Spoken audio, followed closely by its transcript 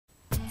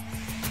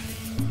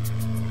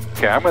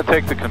Okay, I'm going to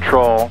take the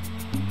control,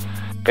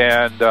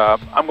 and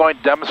I'm going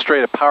to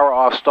demonstrate a power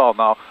off stall.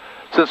 Now,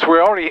 since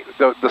we're already,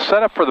 the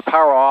setup for the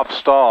power off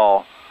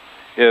stall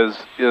is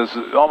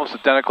almost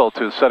identical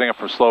to setting up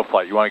for slow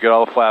flight. You want to get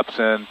all the flaps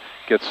in,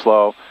 get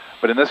slow.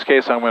 But in this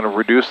case, I'm going to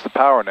reduce the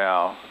power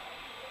now.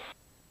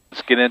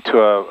 Let's get into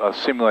a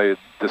simulated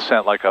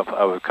descent like I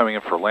was coming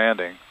in for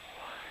landing.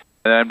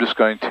 And then I'm just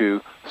going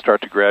to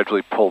start to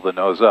gradually pull the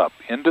nose up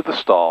into the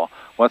stall.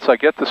 Once I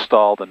get the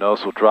stall, the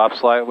nose will drop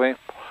slightly.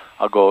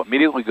 I'll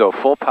immediately go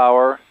full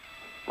power,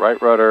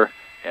 right rudder,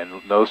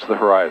 and nose to the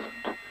horizon.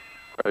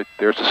 Right,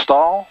 there's the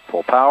stall,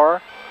 full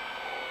power,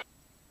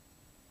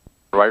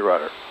 right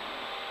rudder.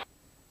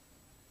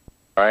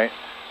 All right,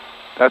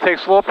 that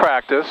takes a little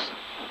practice.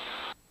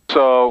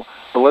 So,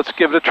 but let's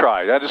give it a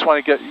try. I just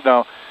want to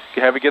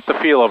get the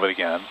feel of it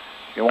again.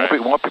 It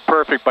won't be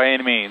perfect by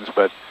any means,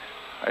 but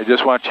I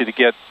just want you to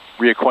get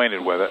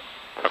reacquainted with it.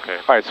 Okay.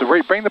 All right, so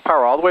bring the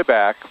power all the way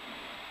back.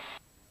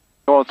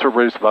 I won't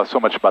worry so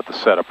much about the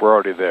setup. We're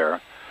already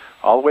there.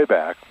 All the way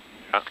back.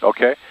 Yeah.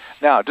 Okay.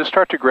 Now, just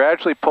start to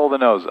gradually pull the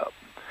nose up.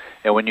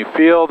 And when you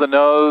feel the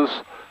nose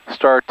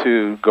start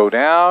to go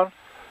down,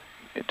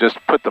 just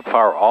put the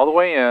power all the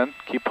way in.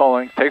 Keep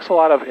pulling. Takes a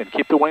lot of, and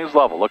keep the wings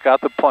level. Look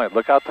out the point.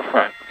 Look out the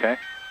front. Okay.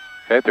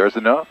 Okay. There's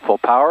the nose. Full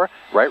power.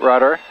 Right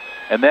rudder.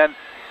 And then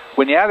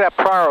when you have that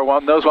power,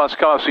 nose wants to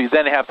come up, so you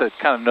then have to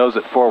kind of nose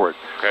it forward.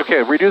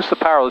 Okay. Reduce the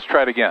power. Let's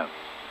try it again.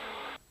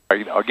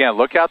 Again,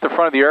 look out the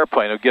front of the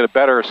airplane. You'll get a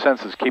better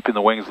sense of keeping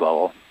the wings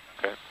level.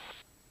 Okay.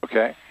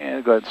 Okay.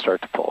 And go ahead and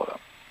start to pull it up.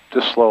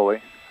 Just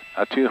slowly.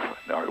 Not too.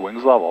 No,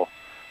 wings level. All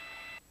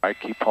right.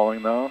 Keep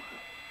pulling though.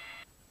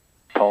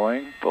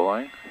 Pulling.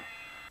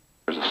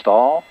 There's a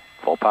stall.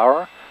 Full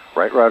power.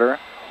 Right rudder.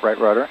 Right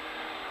rudder.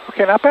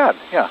 Okay. Not bad.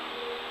 Yeah.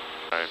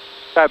 Right.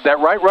 That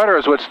right rudder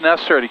is what's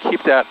necessary to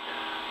keep that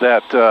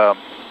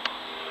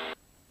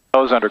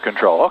nose under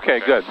control.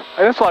 Okay, good.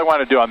 That's all I want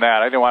to do on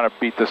that. I didn't want to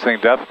beat this thing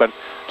to death, but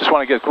just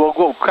want to get.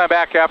 We'll come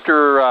back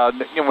after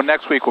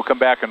next week. We'll come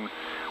back and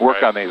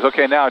work on these.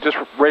 Okay, now just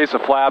raise the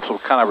flaps. We'll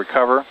kind of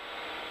recover.